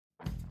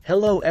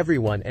Hello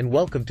everyone and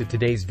welcome to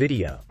today's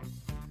video.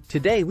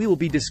 Today we will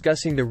be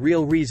discussing the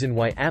real reason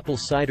why apple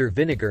cider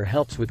vinegar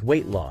helps with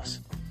weight loss.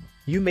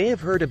 You may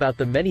have heard about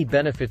the many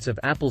benefits of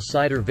apple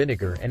cider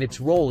vinegar and its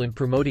role in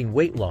promoting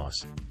weight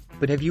loss,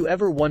 but have you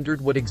ever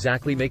wondered what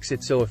exactly makes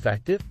it so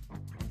effective?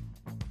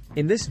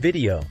 In this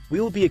video,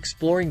 we will be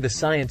exploring the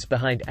science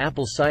behind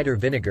apple cider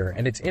vinegar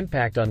and its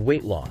impact on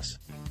weight loss.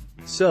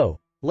 So,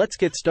 let's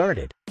get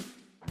started.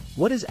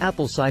 What is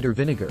apple cider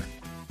vinegar?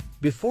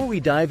 Before we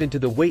dive into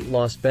the weight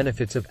loss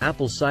benefits of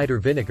apple cider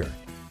vinegar,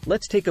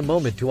 let's take a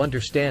moment to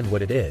understand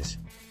what it is.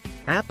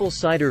 Apple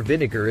cider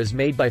vinegar is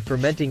made by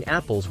fermenting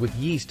apples with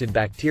yeast and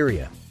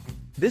bacteria.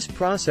 This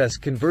process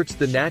converts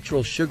the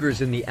natural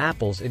sugars in the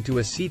apples into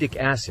acetic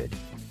acid,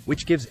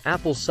 which gives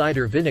apple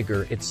cider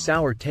vinegar its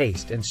sour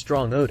taste and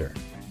strong odor.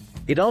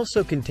 It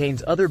also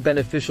contains other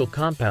beneficial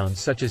compounds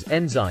such as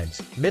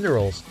enzymes,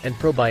 minerals, and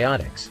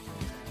probiotics.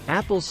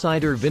 Apple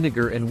cider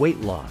vinegar and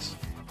weight loss.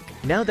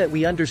 Now that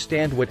we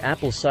understand what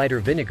apple cider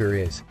vinegar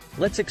is,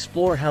 let's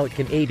explore how it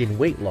can aid in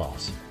weight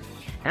loss.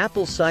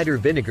 Apple cider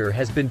vinegar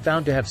has been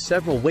found to have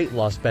several weight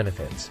loss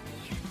benefits.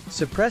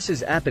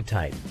 Suppresses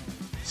appetite.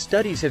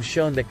 Studies have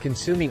shown that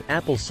consuming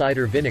apple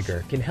cider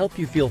vinegar can help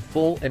you feel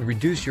full and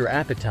reduce your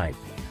appetite,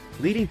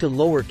 leading to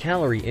lower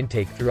calorie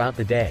intake throughout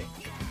the day.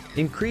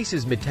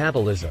 Increases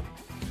metabolism.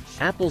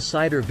 Apple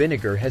cider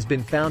vinegar has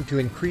been found to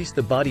increase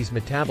the body's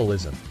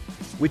metabolism,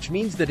 which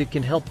means that it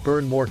can help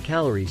burn more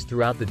calories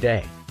throughout the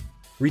day.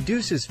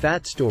 Reduces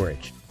fat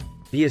storage.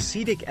 The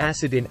acetic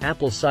acid in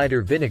apple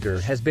cider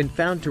vinegar has been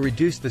found to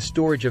reduce the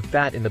storage of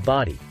fat in the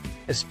body,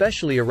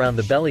 especially around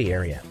the belly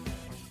area.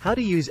 How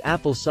to use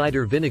apple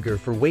cider vinegar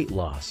for weight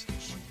loss.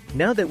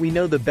 Now that we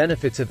know the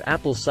benefits of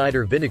apple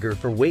cider vinegar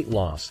for weight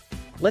loss,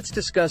 let's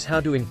discuss how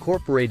to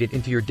incorporate it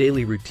into your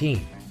daily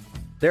routine.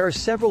 There are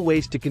several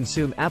ways to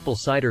consume apple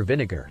cider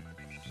vinegar.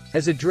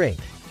 As a drink,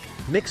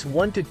 mix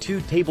 1 to 2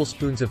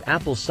 tablespoons of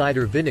apple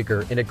cider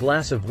vinegar in a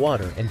glass of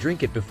water and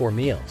drink it before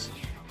meals.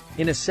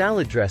 In a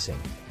salad dressing,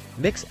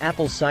 mix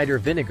apple cider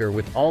vinegar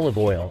with olive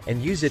oil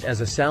and use it as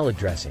a salad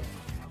dressing.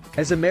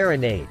 As a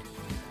marinade,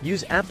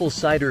 use apple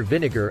cider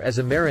vinegar as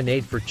a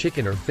marinade for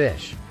chicken or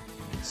fish.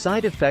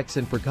 Side effects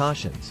and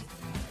precautions.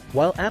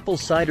 While apple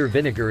cider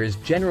vinegar is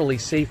generally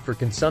safe for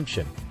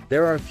consumption,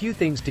 there are a few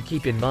things to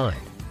keep in mind.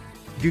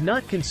 Do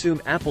not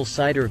consume apple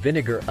cider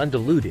vinegar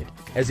undiluted,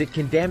 as it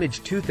can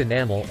damage tooth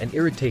enamel and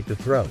irritate the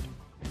throat.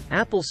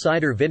 Apple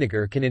cider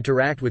vinegar can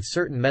interact with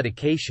certain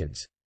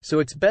medications, so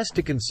it's best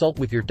to consult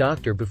with your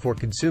doctor before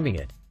consuming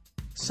it.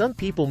 Some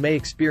people may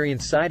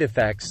experience side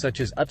effects such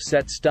as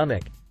upset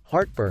stomach,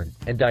 heartburn,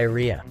 and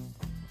diarrhea.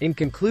 In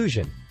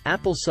conclusion,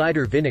 apple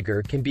cider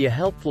vinegar can be a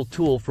helpful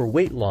tool for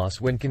weight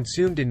loss when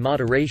consumed in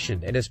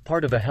moderation and as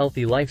part of a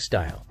healthy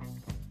lifestyle.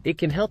 It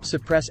can help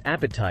suppress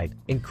appetite,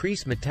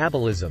 increase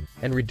metabolism,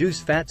 and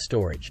reduce fat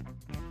storage.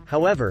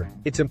 However,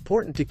 it's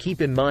important to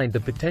keep in mind the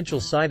potential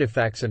side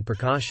effects and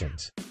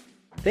precautions.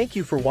 Thank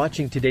you for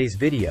watching today's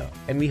video,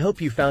 and we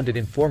hope you found it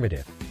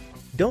informative.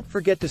 Don't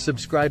forget to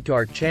subscribe to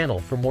our channel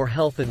for more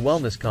health and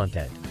wellness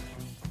content.